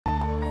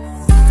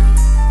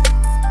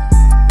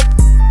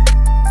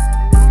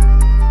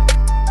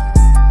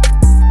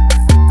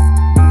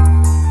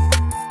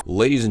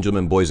Ladies and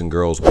gentlemen, boys and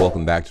girls,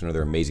 welcome back to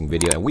another amazing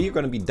video, and we are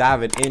going to be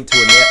diving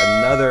into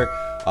another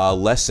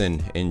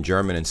lesson in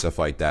German and stuff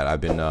like that.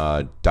 I've been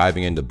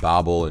diving into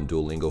Babbel and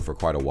Duolingo for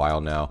quite a while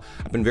now.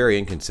 I've been very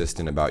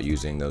inconsistent about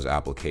using those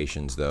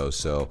applications though,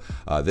 so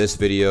this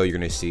video you're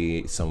going to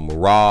see some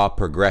raw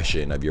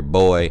progression of your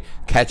boy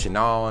catching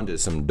on to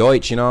some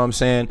Deutsch, you know what I'm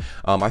saying?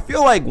 I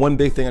feel like one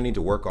big thing I need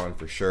to work on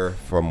for sure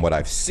from what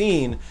I've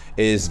seen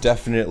is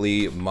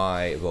definitely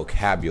my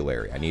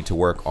vocabulary. I need to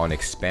work on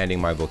expanding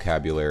my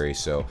vocabulary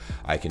so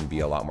I can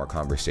be a lot more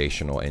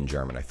conversational in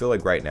German. I feel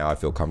like right now I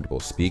feel comfortable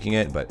speaking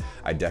it, but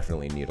I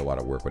definitely need a lot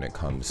of work when it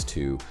comes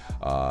to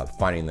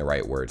finding the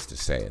right words to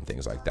say and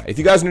things like that. If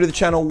you guys are new to the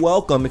channel,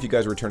 welcome. If you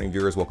guys are returning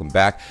viewers, welcome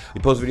back.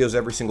 We post videos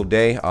every single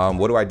day.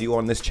 What do I do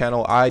on this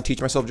channel? I teach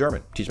myself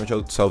German.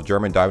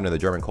 Dive into the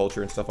German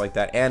culture and stuff like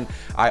that. And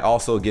I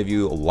also give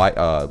you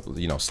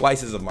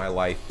slices of my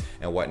life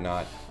and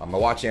whatnot. I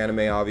watch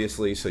anime,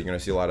 obviously, so you're gonna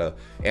see a lot of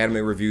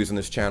anime reviews on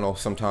this channel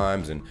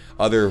sometimes and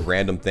other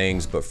random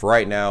things. But for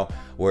right now,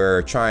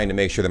 we're trying to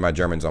make sure that my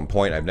German's on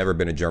point. I've never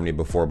been to Germany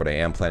before, but I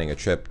am planning a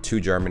trip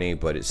to Germany.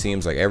 But it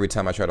seems like every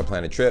time I try to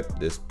plan a trip,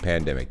 this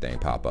pandemic thing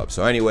pop up.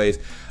 So anyways,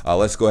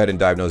 let's go ahead and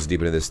dive nose deep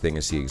into this thing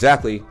and see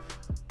exactly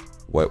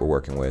what we're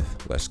working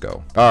with. Let's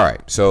go. All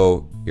right,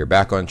 so you're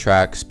back on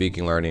track,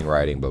 speaking, learning,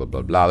 writing, blah, blah,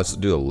 blah, blah. Let's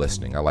do the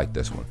listening. I like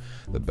this one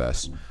the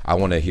best. I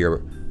want to hear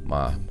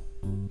my...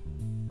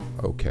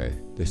 Okay,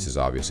 this is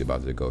obviously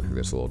about to go through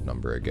this little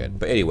number again.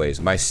 But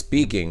anyways, my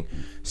speaking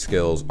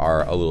skills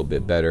are a little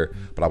bit better,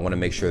 but I want to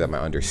make sure that my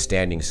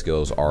understanding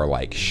skills are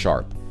like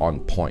sharp, on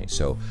point.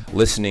 So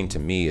listening to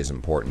me is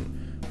important.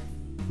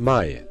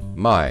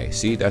 Mai.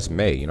 See, that's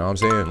May, you know what I'm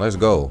saying? Let's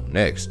go.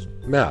 Next.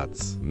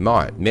 März.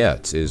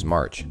 März is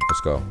March.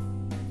 Let's go.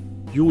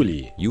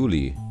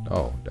 Juli.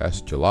 Oh, that's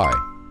July.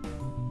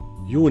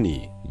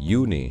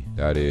 Juni.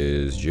 That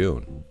is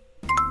June.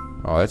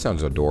 Oh, that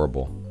sounds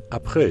adorable.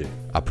 April.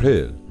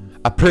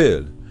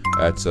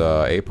 That's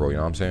April, you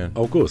know what I'm saying?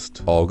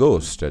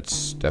 August.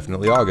 That's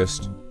definitely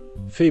August.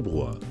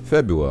 Februar.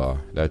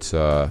 That's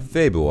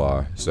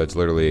Februar. So that's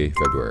literally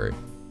February.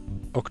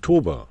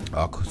 Oktober.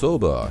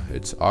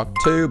 It's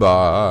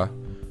October.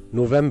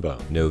 November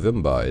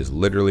Is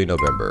literally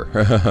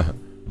November.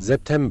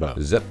 September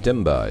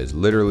is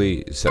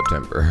literally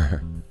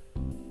September.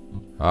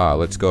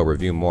 Let's go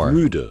review more.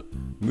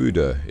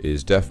 Müde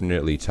is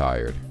definitely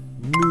tired.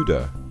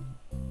 Müde.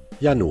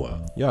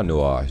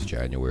 Januar is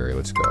January.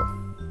 Let's go.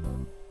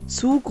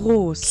 Zu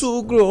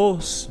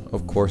groß.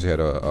 Of course, they had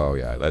a. Oh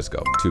yeah, let's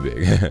go. Too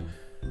big.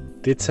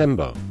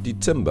 Dezember.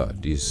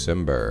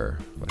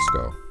 Let's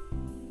go.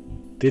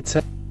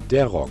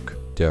 Der Rock.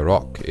 Der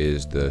Rock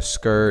is the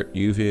skirt.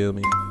 You feel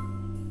me?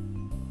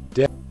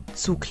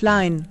 Zu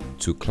klein.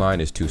 Zu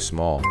klein is too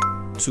small.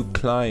 Zu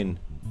klein.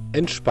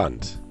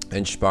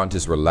 Entspannt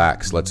is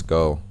relaxed. Let's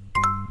go.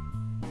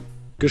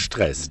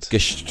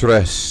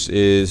 Gestresst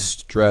is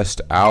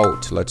stressed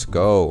out. Let's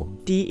go.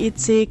 Die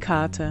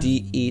EC-Karte.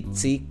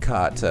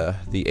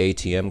 The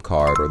ATM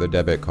card or the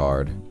debit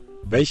card.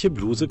 Welche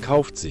Bluse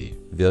kauft sie?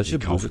 Welche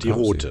Bluse kauft die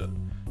rote.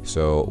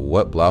 So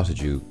what blouse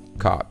did you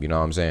cop? You know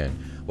what I'm saying?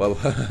 Well,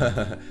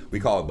 we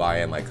call it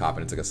buy-in like cop,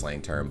 and it's like a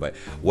slang term. But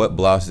what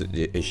blouse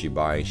is she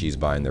buying? She's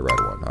buying the red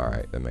one. All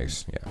right, that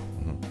makes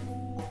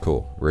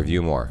Cool.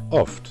 Review more.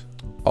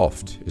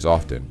 Oft is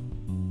often.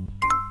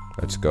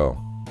 Let's go.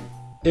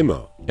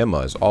 Immer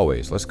is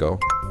always. Let's go.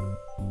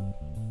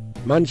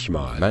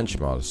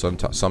 Manchmal.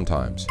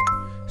 Sometimes.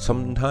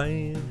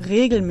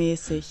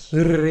 Regelmäßig.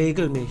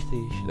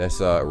 That's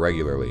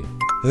regularly.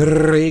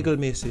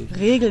 Regelmäßig.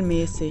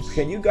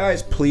 Can you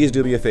guys please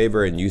do me a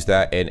favor and use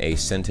that in a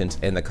sentence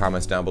in the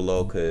comments down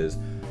below? Because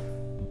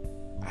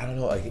I don't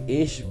know, like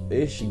ich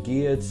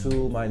gehe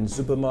zu meinem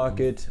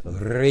Supermarkt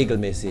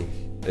regelmäßig.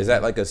 Is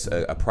that like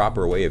a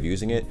proper way of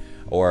using it?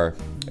 Or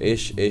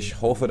ich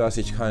hoffe, dass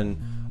ich kann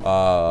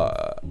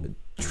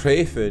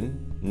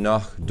treffen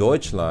nach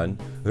Deutschland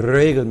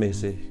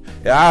regelmäßig.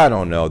 I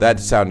don't know. That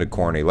sounded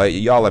corny. Like,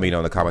 y'all let me know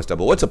in the comments down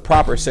below. What's a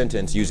proper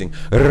sentence using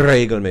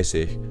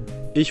regelmäßig?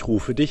 Ich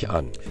rufe dich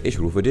an.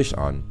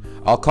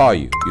 I'll call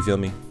you. You feel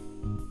me?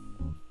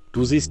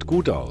 Du siehst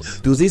gut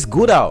aus.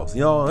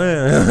 Yo,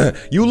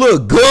 you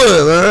look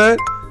good, man.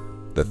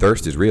 The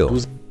thirst is real.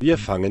 Wir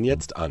fangen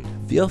jetzt an.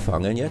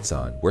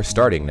 We're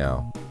starting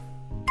now.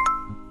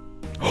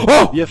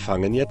 Wir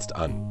fangen jetzt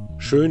an.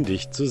 Schön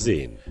dich zu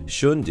sehen.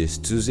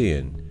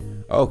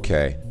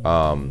 Okay.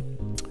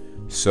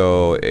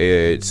 So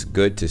it's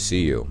good to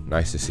see you.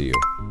 Nice to see you.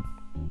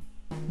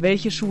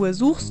 Welche Schuhe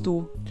suchst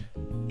du?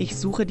 Ich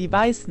suche die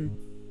weißen.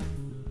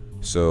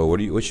 So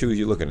what shoes are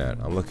you looking at?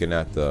 I'm looking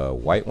at the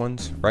white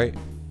ones, right?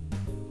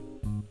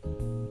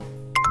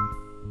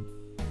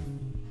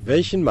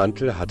 Welchen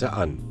Mantel hat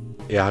an?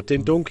 Hat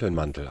den dunklen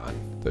Mantel an.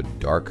 The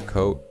dark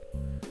coat.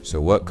 So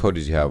what coat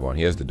does he have on?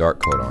 He has the dark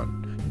coat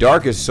on.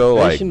 Dark is so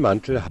like. Welchen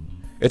Mantel?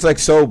 It's like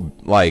so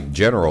like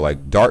general,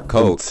 like dark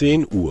coat.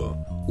 10 Uhr.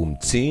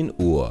 10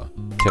 Uhr.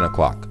 10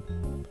 o'clock.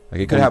 Like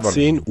he could have on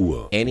 10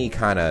 Uhr. any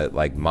kind of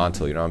like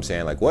mantle, you know what I'm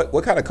saying? Like what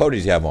kind of coat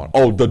does he have on?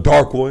 Oh, the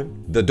dark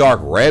one, the dark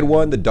red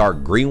one, the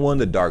dark green one,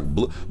 the dark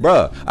blue.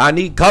 Bruh, I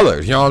need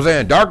colors, you know what I'm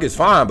saying? Dark is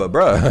fine, but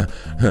bruh.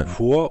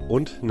 Vor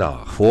und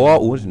nach.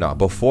 Vor und nach,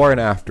 before and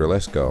after.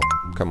 Let's go.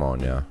 Come on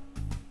now.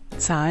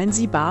 Zahlen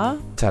Sie bar?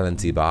 Zahlen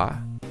Sie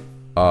bar?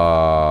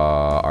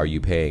 Are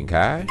you paying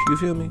cash? You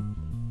feel me?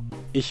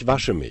 Ich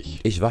wasche mich.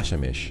 Ich wasche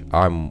mich.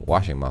 I'm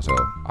washing myself.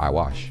 I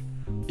wash.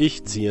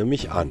 Ich ziehe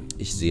mich an.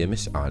 Ich ziehe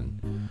mich an.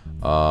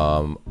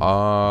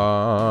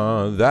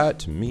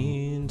 That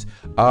means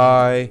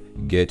I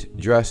get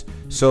dressed.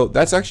 So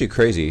that's actually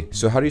crazy.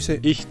 So how do you say?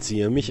 Ich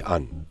ziehe mich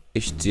an.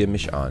 Ich ziehe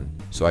mich an.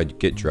 So I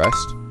get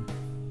dressed.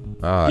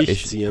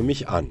 Ich ziehe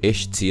mich an.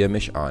 Ich ziehe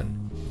mich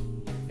an.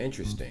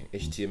 Interesting.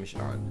 Ich ziehe mich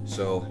an.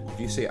 So if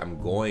you say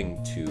I'm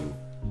going to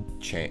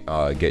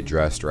get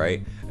dressed,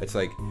 right? It's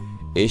like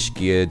ich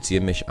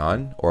ziehe mich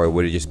an, or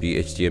would it just be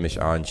ich ziehe mich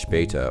an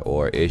später,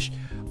 or ich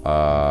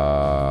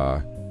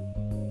will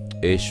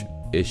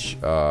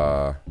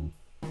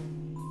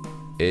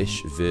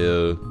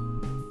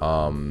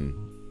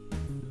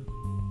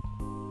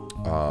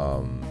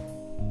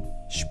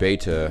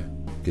später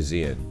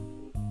gesehen.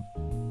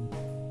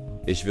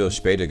 Ich will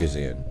später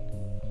gesehen.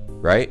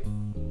 Right?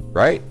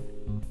 Right?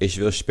 Ich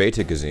will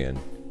später gesehen.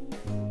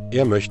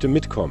 Er möchte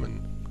mitkommen.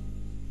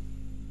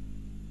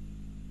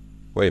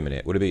 Wait a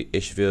minute. Would it be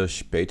ich will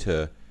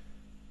später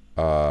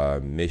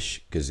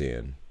mich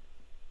gesehen?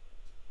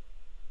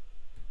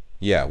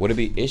 Yeah, would it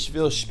be ich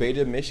will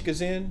später mich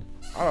gesehen?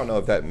 I don't know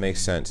if that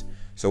makes sense.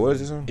 So what is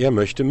this one? Er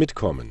möchte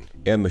mitkommen.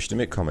 Er möchte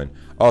mitkommen.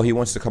 Oh, he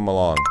wants to come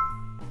along.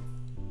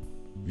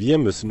 Wir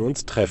müssen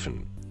uns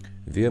treffen.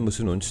 Wir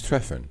müssen uns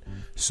treffen.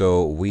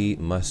 So we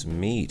must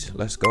meet.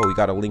 Let's go. We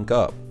gotta link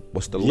up.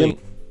 What's the link?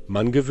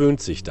 Man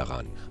gewöhnt sich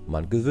daran.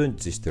 Man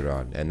gewöhnt sich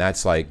daran. And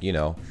that's like, you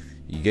know,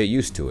 you get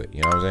used to it.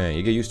 You know what I'm saying?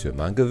 You get used to it.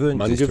 Man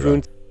gewöhnt sich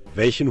daran.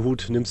 Welchen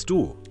Hut nimmst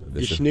du?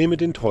 Ich nehme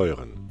den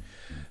teuren.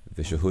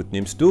 Welchen Hut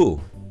nimmst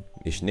du?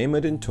 Ich nehme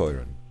den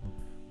teuren.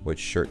 Which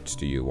shirts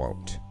do you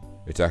want?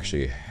 It's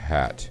actually a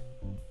hat.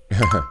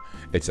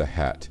 It's a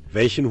hat.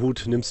 Welchen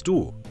Hut nimmst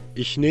du?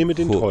 Ich nehme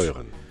den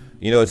teuren.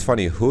 You know, it's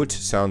funny. Hut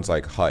sounds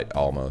like hut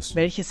almost.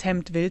 Welches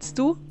Hemd willst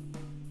du?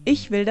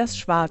 Ich will das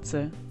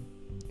schwarze.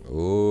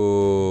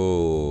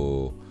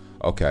 Ooh.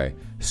 Okay.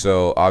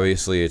 So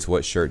obviously it's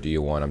what shirt do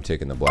you want? I'm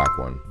taking the black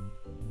one.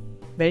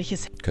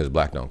 Welches? Because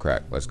black don't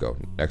crack. Let's go.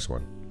 Next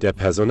one. Der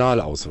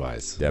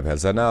Personalausweis. Der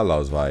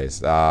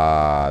Personalausweis.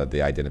 Ah,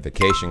 the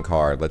identification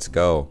card. Let's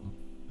go.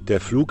 Der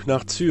Flug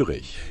nach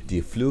Zürich.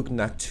 Die Flug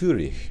nach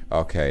Zürich.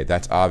 Okay,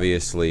 that's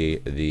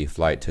obviously the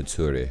flight to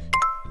Zürich.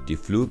 Die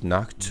Flug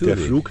nach Zürich.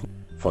 Der Flug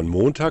von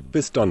Montag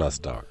bis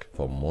Donnerstag.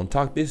 Von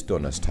Montag bis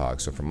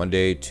Donnerstag. So from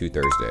Monday to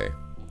Thursday.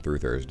 Through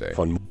Thursday.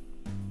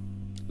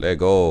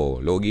 Lego.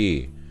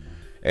 Logi.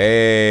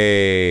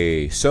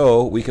 Hey.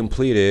 So we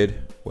completed.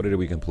 What did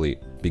we complete?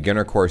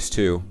 Beginner course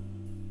 2.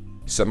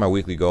 Set my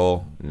weekly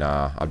goal.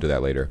 Nah, I'll do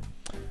that later.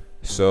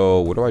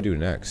 So what do I do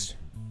next?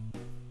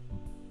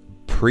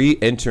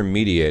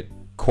 Pre-intermediate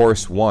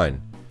course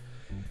 1.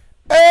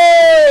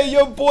 Hey,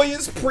 your boy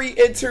is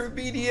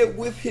pre-intermediate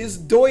with his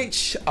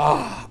Deutsch. So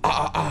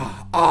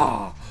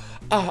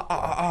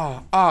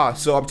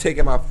I'm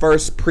taking my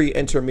first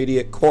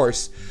pre-intermediate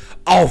course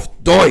auf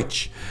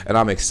Deutsch, and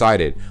I'm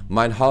excited.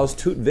 Mein Haus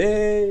tut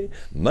weh,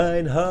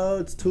 mein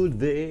Haus tut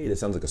weh. That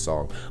sounds like a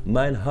song.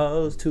 Mein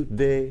Haus tut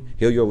weh.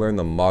 Here you'll learn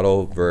the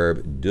modal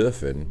verb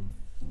dürfen,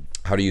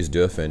 how to use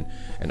dürfen,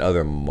 and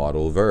other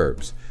modal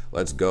verbs.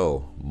 Let's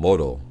go.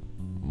 Modal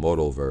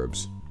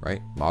verbs,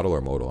 right? Modal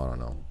or modal, I don't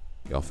know.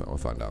 We'll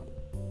find out.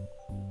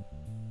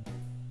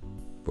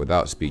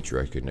 Without speech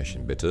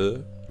recognition,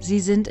 bitte. Sie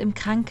sind im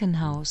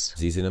Krankenhaus.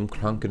 Sie sind im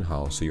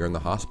Krankenhaus, so you're in the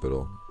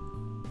hospital.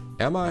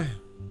 Am I?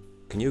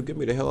 Can you get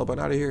me the hell up and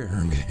out of here?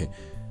 Okay.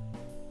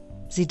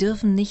 Sie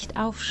dürfen nicht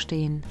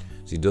aufstehen.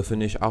 Sie dürfen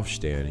nicht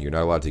aufstehen. You're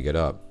not allowed to get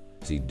up.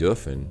 Sie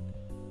dürfen.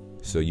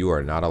 So you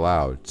are not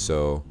allowed.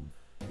 So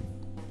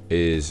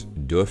is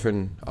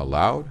dürfen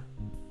allowed?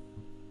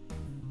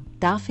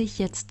 Darf ich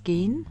jetzt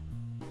gehen?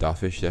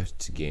 Darf ich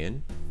jetzt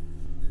gehen?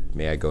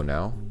 May I go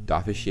now?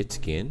 Darf ich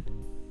jetzt gehen?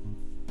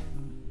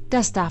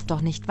 Das darf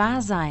doch nicht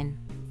wahr sein.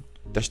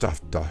 Das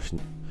darf doch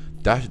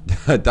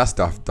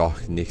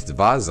nicht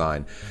wahr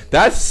sein.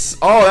 That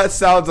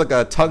sounds like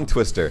a tongue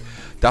twister.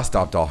 Das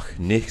darf doch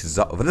nicht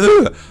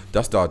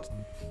Das darf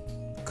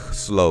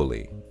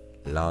slowly,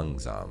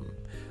 langsam.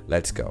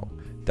 Let's go.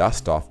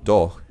 Das darf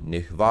doch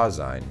nicht wahr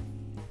sein.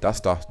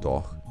 Das darf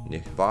doch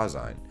nicht wahr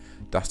sein.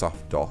 Das darf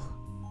doch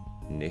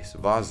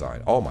nicht wahr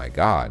sein. Oh my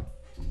God.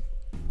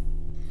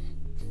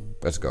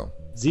 Let's go.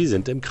 Sie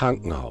sind im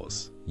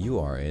Krankenhaus. You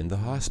are in the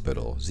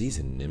hospital. Sie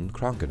sind im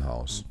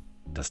Krankenhaus.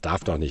 Das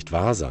darf doch nicht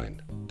wahr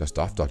sein. Das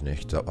darf doch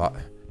nicht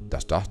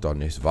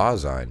wahr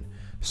sein.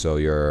 So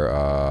you're,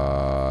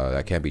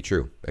 that can't be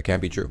true. That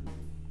can't be true.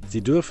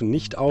 Sie dürfen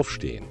nicht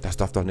aufstehen. Das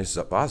darf doch nicht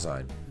wahr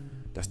sein.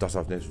 Das darf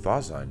doch nicht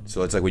wahr sein.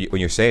 So it's like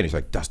when you're saying, it's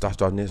like, das darf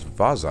doch nicht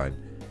wahr sein.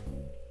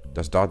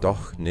 Das darf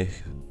doch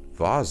nicht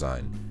wahr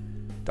sein.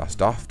 Das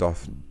darf doch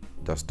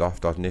Das darf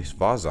doch nicht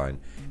wahr sein.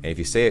 And if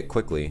you say it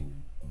quickly,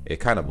 it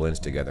kind of blends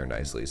together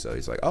nicely. So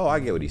he's like, oh, I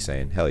get what he's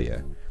saying. Hell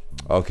yeah.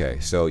 Okay,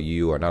 so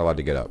you are not allowed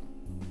to get up.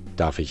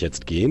 Darf ich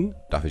jetzt gehen?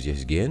 Darf ich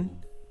jetzt gehen?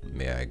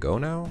 May I go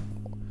now?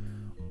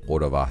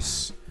 Oder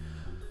was?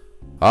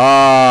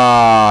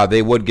 Ah,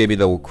 they would give me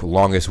the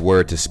longest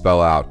word to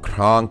spell out.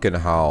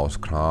 Krankenhaus.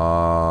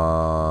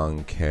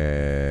 Krankenhaus.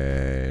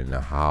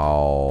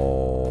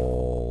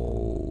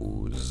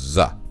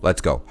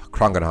 Let's go.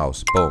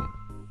 Krankenhaus. Boom.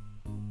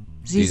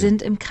 Sie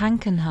sind im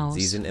Krankenhaus.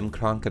 Sie sind im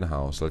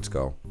Krankenhaus. Let's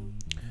go.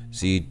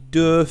 Sie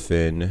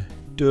dürfen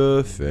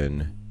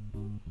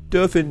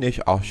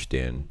nicht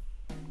aufstehen.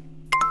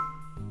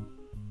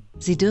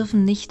 Sie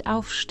dürfen nicht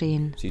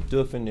aufstehen. Sie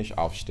dürfen nicht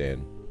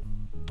aufstehen.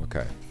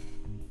 Okay.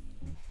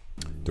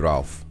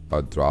 Drauf.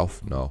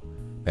 Drauf? No.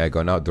 May I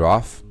go now?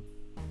 Drauf?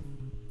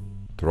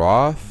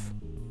 Drauf?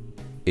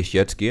 Ich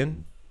jetzt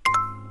gehen?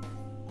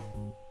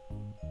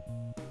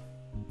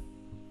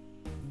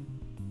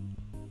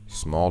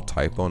 Small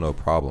typo, no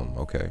problem.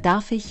 Okay.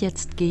 Darf ich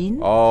jetzt gehen?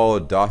 Oh,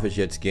 darf ich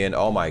jetzt gehen?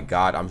 Oh my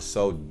God, I'm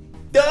so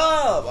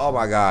dumb. Oh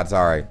my God,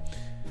 sorry.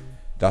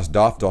 Das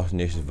darf doch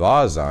nicht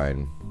wahr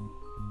sein.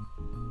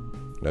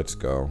 Let's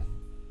go.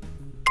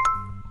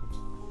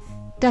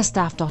 Das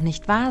darf doch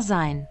nicht wahr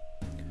sein.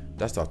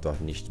 Das darf doch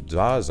nicht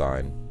wahr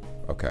sein.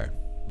 Okay,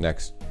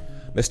 next.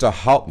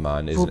 Mr.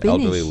 Hauptmann is Wo an bin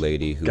elderly ich?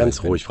 lady who Ganz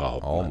has been... ruhig,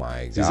 Frau Hauptmann. Oh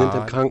my God. Sie sind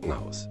im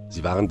Krankenhaus.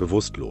 Sie waren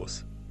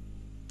bewusstlos.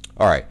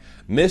 Alright,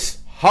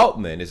 Miss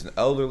Hauptmann is an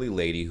elderly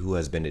lady who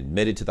has been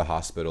admitted to the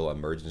hospital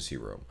emergency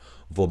room.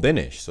 Wo bin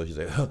ich? So she's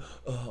like,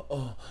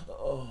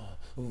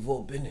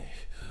 wo bin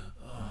ich?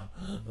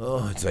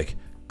 It's like,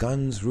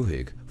 ganz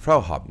ruhig.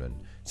 Frau Hauptmann,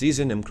 Sie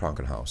sind im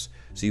Krankenhaus.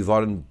 Sie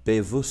waren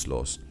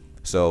bewusstlos.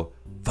 So,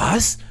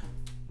 was?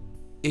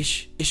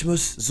 Ich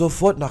muss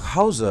sofort nach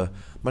Hause.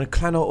 Mein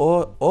kleiner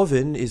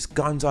Orvin ist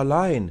ganz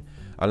alleine.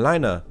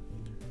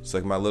 It's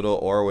like my little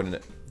Orvin,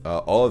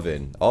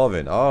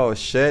 Orvin. Oh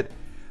shit.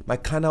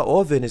 Mein kleiner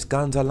Orvin ist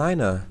ganz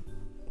alleine.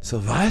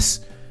 So,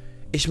 was?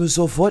 Ich muss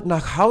sofort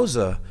nach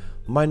Hause.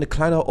 Mein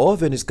kleiner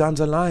Orvin ist ganz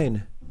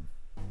allein.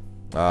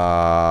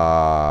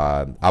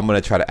 I'm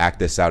gonna try to act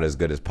this out as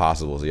good as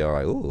possible. So you're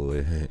like, ooh,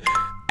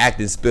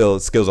 acting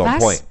skills on Was?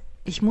 point.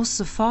 Ich muss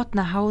sofort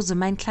nach Hause.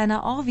 Mein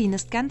kleiner Orvin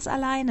ist ganz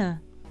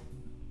alleine.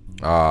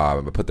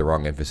 I put the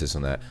wrong emphasis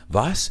on that.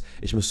 Was?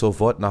 Ich muss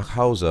sofort nach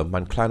Hause.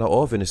 Mein kleiner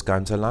Orvin ist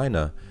ganz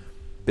alleine.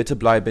 Bitte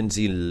bleiben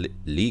Sie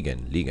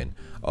liegen.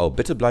 Oh,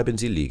 bitte bleiben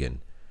Sie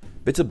liegen.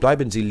 Bitte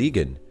bleiben Sie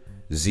liegen.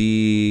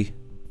 Sie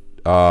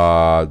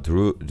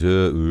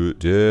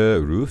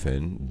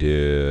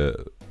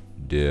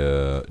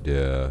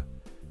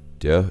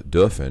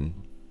dürfen.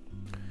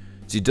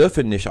 Sie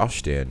dürfen nicht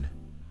aufstehen.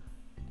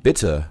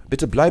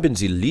 Bitte bleiben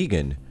Sie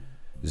liegen.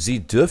 Sie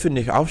dürfen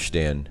nicht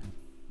aufstehen.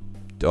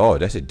 Oh,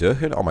 that's it,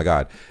 dürfen? Oh my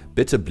God.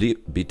 That's it,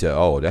 blieben.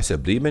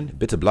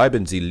 Bitte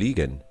bleiben Sie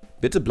liegen.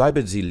 Bitte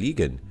bleiben Sie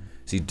liegen.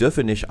 Sie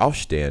dürfen nicht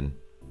aufstehen.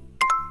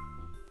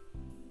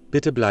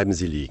 Bitte bleiben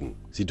Sie liegen.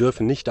 Sie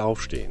dürfen nicht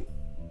aufstehen.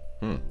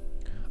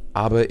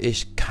 Aber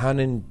ich kann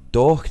ihn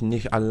doch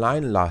nicht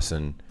allein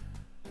lassen.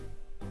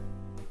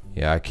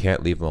 Yeah, I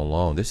can't leave him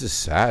alone. This is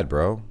sad,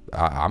 bro.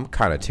 I'm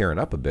kind of tearing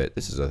up a bit.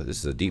 This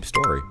is a deep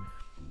story.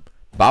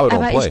 Baba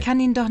don't Aber play. ich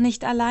kann ihn doch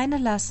nicht alleine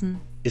lassen.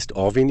 Ist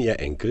Orvin Ihr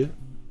Enkel?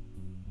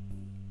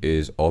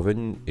 Is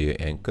Owen Ihr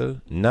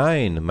Enkel?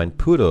 Nein, mein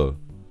Pudel.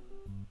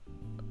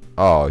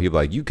 Oh, he'd be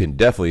like, you can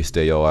definitely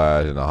stay your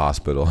ass in the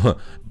hospital.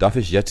 Darf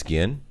ich jetzt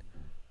gehen?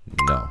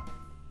 No.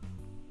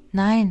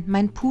 Nein,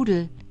 mein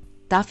Pudel.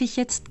 Darf ich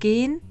jetzt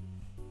gehen?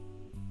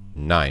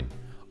 Nein.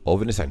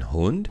 Owen ist ein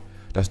Hund?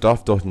 Das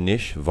darf doch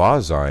nicht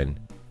wahr sein.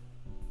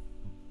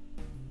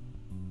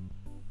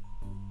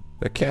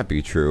 That can't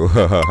be true.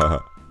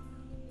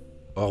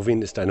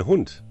 Orvin ist ein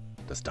Hund.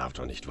 Das darf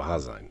doch nicht wahr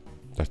sein.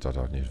 Das darf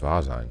doch nicht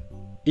wahr sein.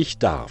 Ich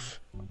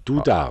darf. Du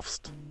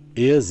darfst.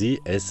 Er,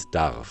 sie, es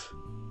darf.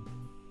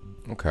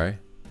 Okay.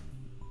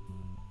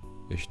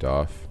 Ich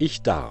darf.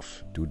 Ich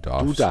darf. Du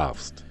darfst. Du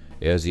darfst.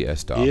 Er, sie,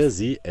 es darf. Er,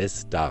 sie,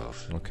 es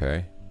darf.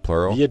 Okay.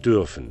 Plural. Wir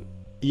dürfen.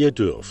 Ihr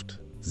dürft.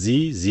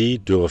 Sie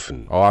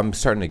dürfen. Oh, I'm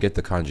starting to get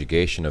the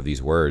conjugation of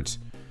these words.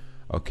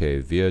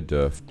 Okay, wir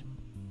dürft.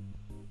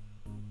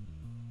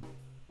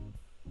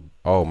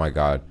 Oh my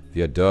God.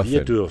 Wir dürfen.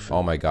 Wir dürfen.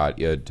 Oh my God.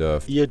 Ihr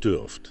dürft. Ihr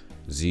dürft.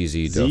 Sie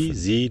dürfen.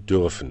 Sie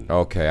dürfen.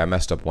 Okay, I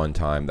messed up one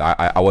time.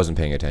 I wasn't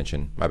paying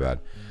attention. My bad.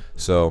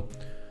 So,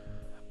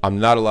 I'm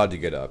not allowed to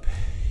get up.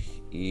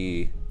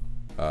 Ich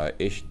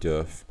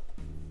darf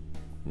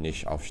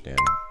nicht aufstehen.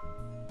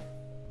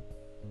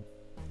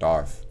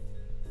 Darf.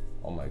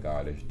 Oh my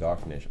God, ich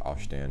darf nicht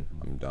aufstehen.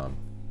 I'm dumb.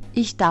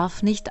 Ich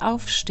darf nicht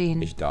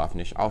aufstehen. Ich darf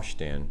nicht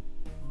aufstehen.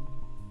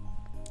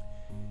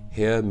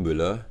 Herr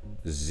Müller,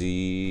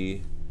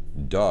 Sie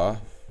dürfen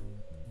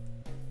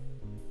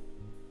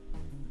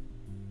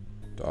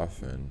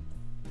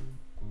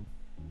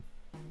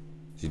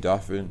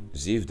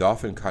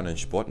keinen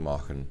Sport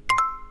machen.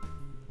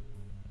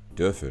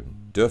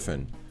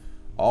 Dürfen.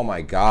 Oh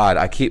my God,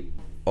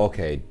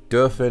 okay,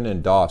 dürfen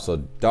and darf. So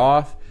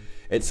darf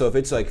It's so if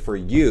it's like for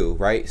you,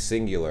 right?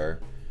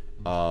 Singular,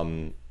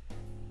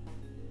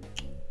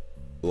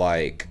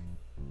 like,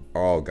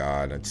 oh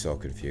God, that's so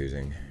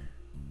confusing.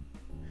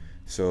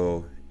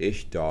 So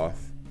ich darf,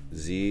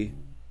 sie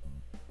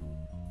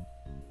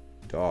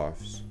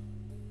darfst,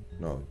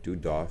 no, du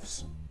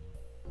darfst,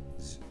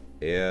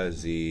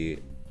 sie,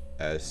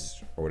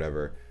 es, or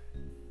whatever,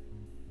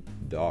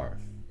 darf,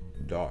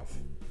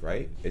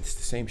 right? It's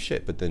the same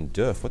shit, but then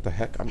dürf, what the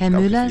heck? Herr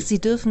Müller, Sie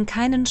dürfen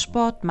keinen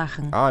Sport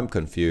machen. I'm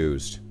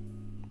confused.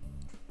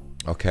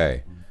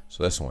 Okay,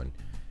 so this one.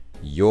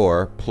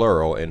 Your,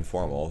 plural,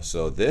 informal.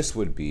 So this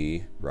would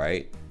be,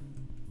 right,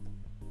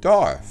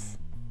 darf.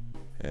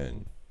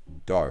 And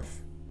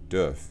darf,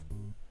 dürf.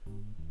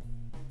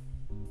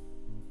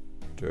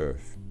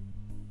 Dürf.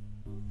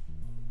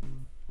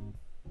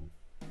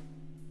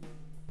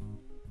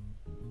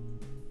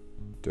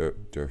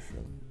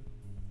 Dürfen.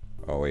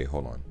 Oh wait,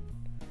 hold on.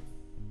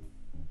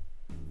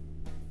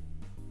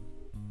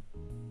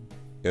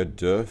 Ihr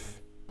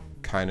dürft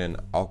keinen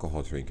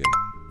Alkohol trinken.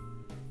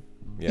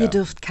 Yeah. Ihr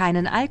dürft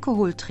keinen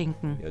Alkohol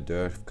trinken. Ihr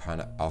dürft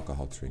keinen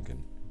Alkohol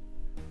trinken.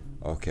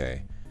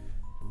 Okay.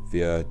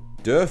 Wir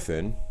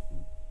dürfen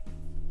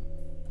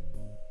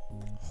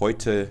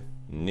heute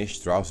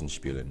nicht draußen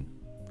spielen.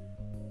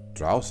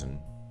 Draußen?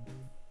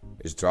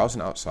 Is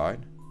draußen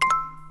outside?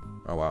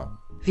 Oh wow.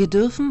 Wir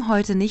dürfen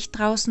heute nicht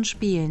draußen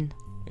spielen.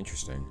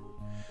 Interesting.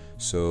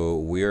 So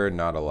we're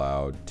not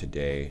allowed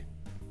today.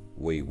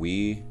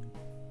 We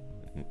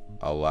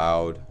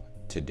allowed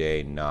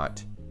today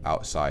not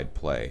outside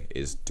play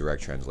is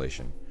direct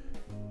translation.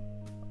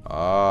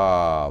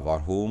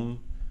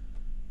 Warum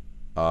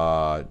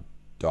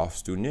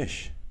darfst du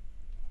nicht?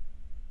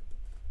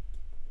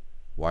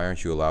 Why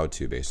aren't you allowed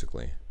to,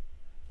 basically?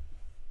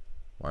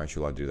 Why aren't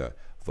you allowed to do that?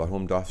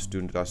 Warum darfst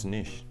du das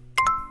nicht?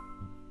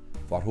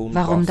 Warum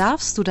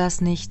darfst du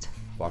das nicht?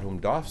 Warum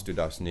darfst du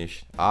das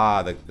nicht?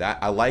 I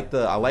like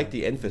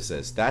the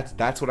emphasis.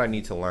 That's what I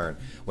need to learn.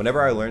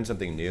 Whenever I learn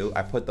something new,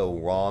 I put the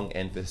wrong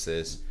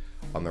emphasis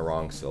on the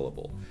wrong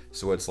syllable.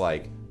 So it's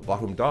like,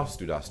 warum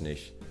darfst du das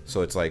nicht?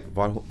 So it's like,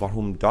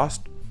 warum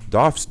darfst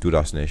du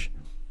das nicht?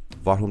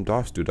 Warum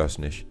darfst du das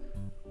nicht?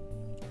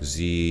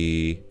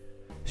 Sie,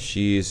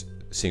 she's,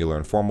 singular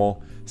and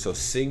formal. So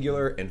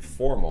singular and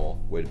formal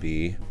would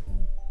be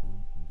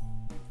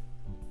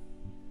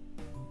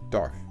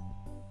darf.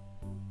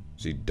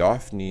 Sie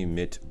darf nie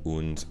mit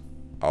uns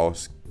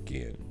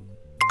ausgehen.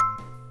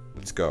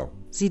 Let's go.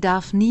 Sie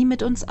darf nie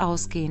mit uns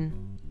ausgehen.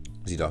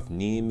 Sie darf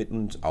nie mit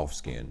uns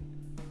ausgehen.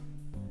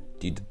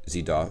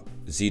 Sie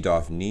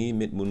darf nie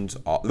mit uns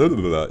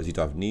sie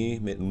darf nie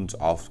mit uns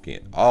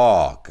ausgehen.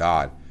 Oh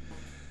God.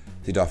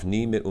 Sie darf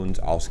nie mit uns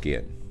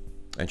ausgehen.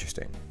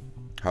 Interesting.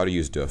 How to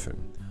use dürfen.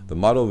 The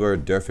modal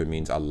verb dürfen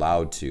means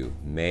allowed to,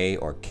 may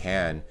or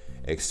can,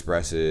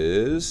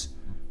 expresses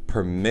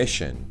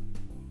permission.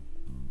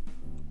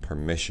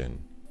 Permission.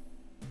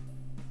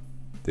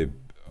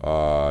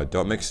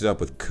 Don't mix it up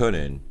with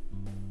können,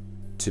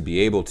 to be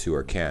able to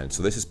or can.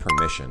 So this is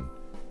permission.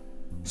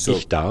 So,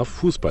 Ich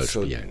darf Fußball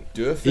spielen.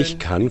 Ich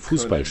kann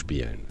Fußball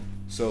spielen.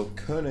 So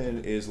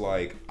können is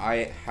like,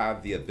 I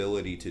have the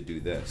ability to do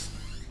this.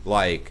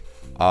 Like,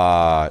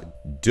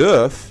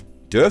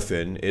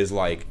 dürfen is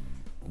like,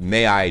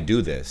 may I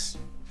do this?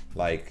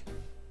 Like,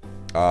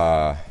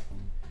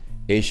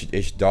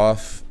 ich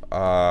darf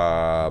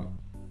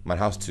mein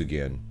Haus zu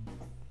gehen.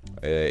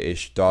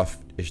 Ich darf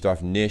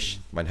nicht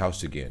mein Haus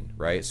zu gehen,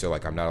 right? So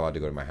like, I'm not allowed to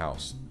go to my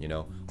house, you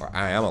know? Or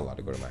I am allowed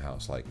to go to my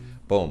house. Like,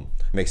 boom,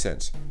 makes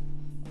sense.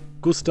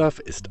 Gustav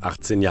ist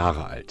 18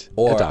 Jahre alt.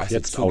 Or Darf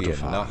jetzt Auto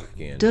fahren.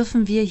 nachgehen.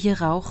 Dürfen wir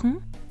hier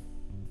rauchen?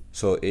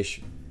 So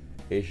ich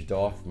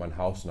darf mein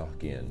Haus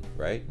nachgehen,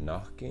 right?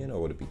 Nachgehen,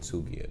 or would it be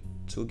zugehen?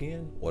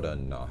 Zugehen oder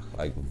nach?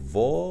 Like,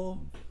 wo?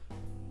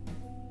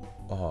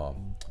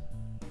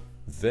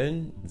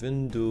 Wenn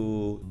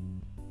du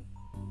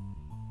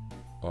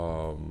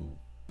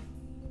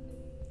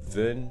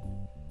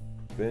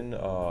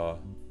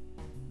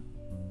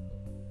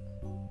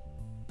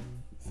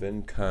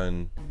wenn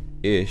kann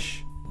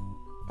ich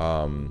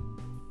ein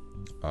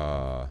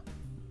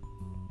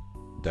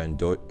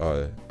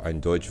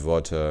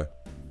Deutschwörter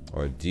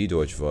or die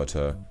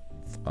Deutschwörter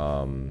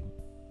oh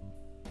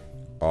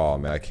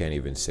man, I can't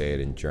even say it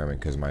in German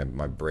because my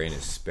brain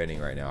is spinning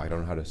right now. I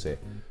don't know how to say it.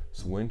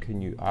 So when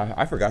can you,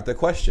 I forgot the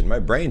question. My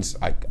brain's,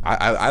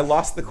 I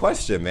lost the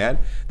question, man.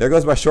 There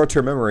goes my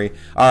short-term memory.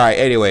 All right,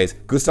 anyways,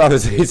 Gustav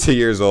is 18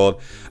 years old.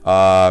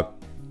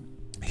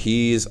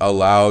 He's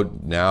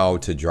allowed now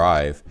to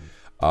drive.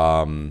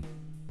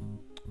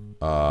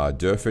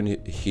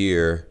 Dürfen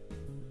here,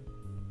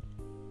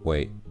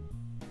 wait,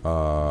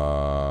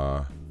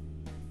 are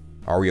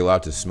we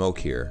allowed to smoke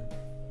here?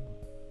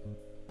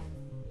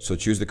 So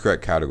choose the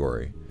correct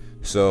category.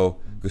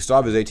 So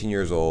Gustav is 18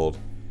 years old.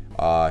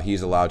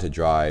 He's allowed to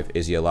drive.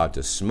 Is he allowed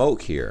to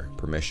smoke here?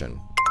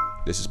 Permission.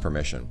 This is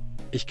permission.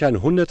 Ich kann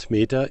 100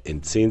 Meter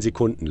in 10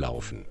 Sekunden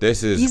laufen.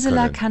 This is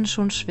Gisela Können. kann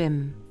schon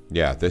schwimmen.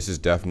 Yeah, this is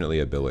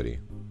definitely ability.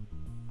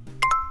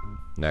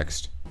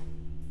 Next.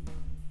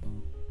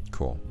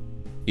 Cool.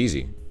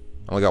 Easy.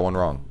 I only got one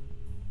wrong.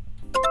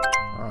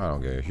 I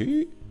don't get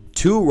it.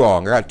 2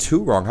 wrong. I got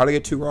 2 wrong. How did I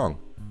get 2 wrong?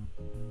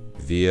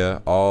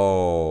 Wir.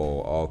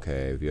 Oh,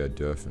 okay. Wir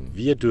dürfen.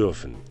 Wir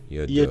dürfen.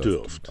 Ihr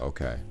dürft.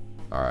 Okay.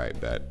 All right.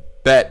 Bet.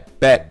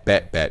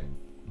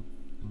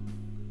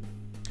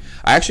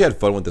 I actually had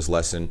fun with this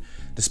lesson,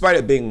 despite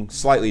it being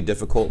slightly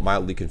difficult,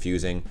 mildly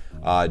confusing.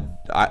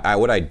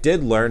 What I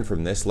did learn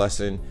from this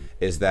lesson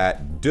is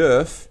that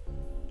dürfen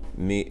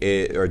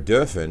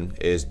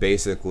is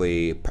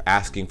basically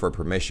asking for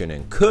permission,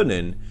 and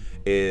können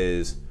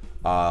is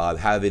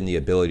having the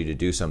ability to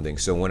do something.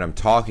 So when I'm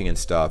talking and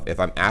stuff,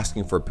 if I'm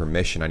asking for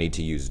permission, I need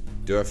to use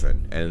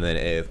dürfen. And then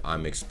if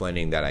I'm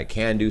explaining that I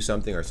can do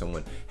something or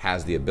someone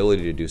has the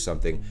ability to do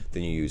something,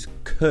 then you use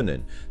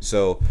können.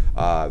 So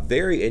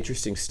very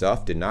interesting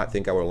stuff. Did not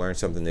think I would learn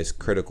something this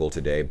critical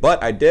today,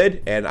 but I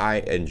did, and I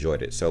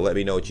enjoyed it. So let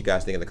me know what you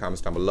guys think in the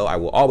comments down below. I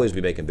will always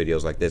be making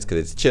videos like this because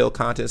it's chill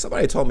content.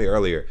 Somebody told me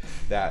earlier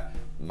that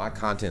my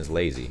content's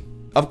lazy.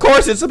 Of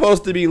course it's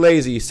supposed to be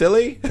lazy,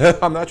 silly.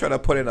 I'm not trying to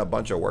put in a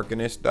bunch of work in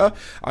this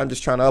stuff. I'm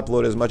just trying to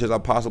upload as much as I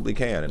possibly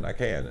can, and I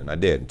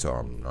did,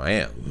 so I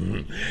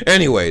am.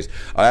 Anyways,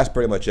 that's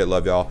pretty much it.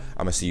 Love y'all.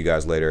 I'm gonna see you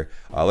guys later.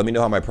 Let me know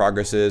how my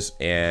progress is,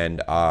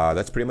 and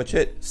that's pretty much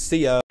it. See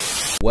ya.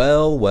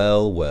 Well,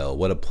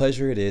 what a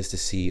pleasure it is to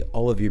see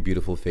all of your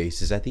beautiful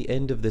faces at the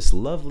end of this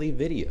lovely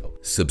video.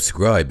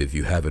 Subscribe if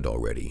you haven't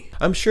already.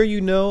 I'm sure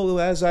you know,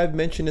 as I've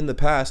mentioned in the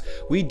past,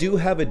 we do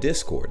have a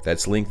Discord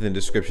that's linked in the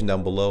description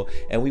down below,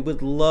 and we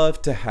would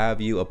love to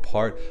have you a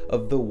part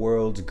of the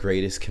world's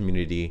greatest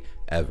community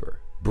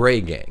ever,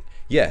 Braygang.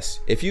 Yes,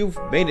 if you've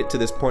made it to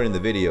this point in the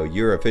video,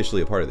 you're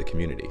officially a part of the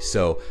community.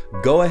 So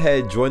go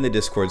ahead, join the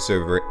Discord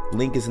server.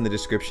 Link is in the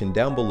description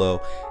down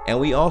below. And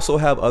we also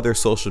have other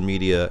social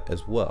media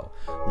as well,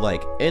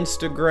 like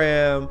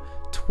Instagram,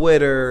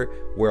 Twitter.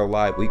 We're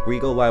live. We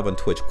go live on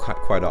Twitch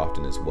quite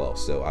often as well.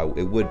 So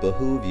it would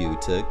behoove you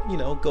to,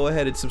 go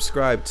ahead and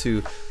subscribe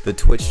to the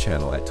Twitch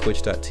channel at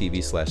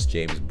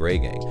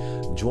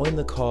twitch.tv/JamesBraygang. Join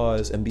the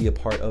cause and be a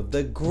part of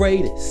the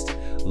greatest,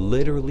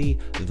 literally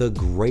the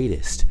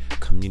greatest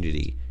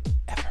community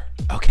ever.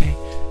 Okay,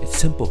 it's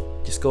simple.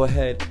 Just go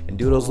ahead and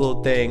do those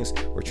little things.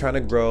 We're trying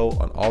to grow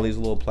on all these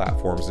little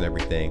platforms and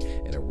everything,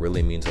 and it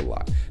really means a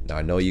lot. Now,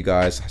 I know you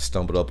guys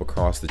stumbled up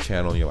across the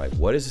channel and you're like,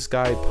 what does this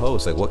guy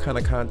post? Like, what kind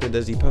of content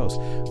does he post?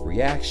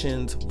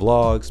 Reactions,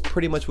 vlogs,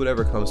 pretty much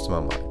whatever comes to my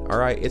mind. All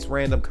right, it's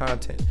random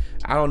content.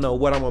 I don't know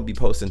what I'm gonna be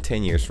posting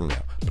 10 years from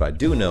now, but I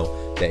do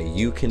know that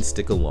you can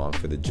stick along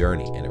for the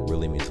journey, and it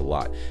really means a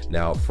lot.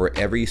 Now, for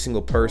every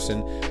single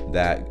person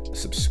that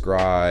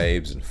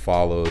subscribes and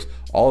follows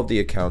all of the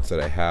accounts that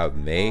I have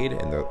made,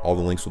 and all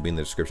the links will be in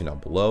the description down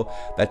below,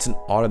 that's an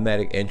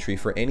automatic entry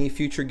for any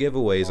future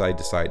giveaways I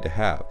decide to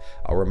have.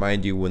 I'll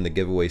remind you when the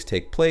giveaways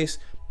take place,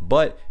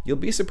 but you'll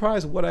be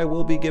surprised what I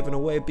will be giving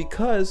away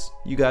because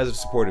you guys have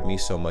supported me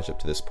so much up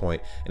to this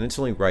point, and it's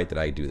only right that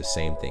I do the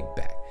same thing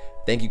back.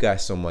 Thank you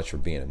guys so much for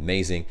being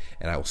amazing,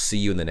 and I will see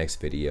you in the next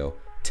video.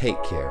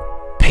 Take care.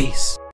 Peace.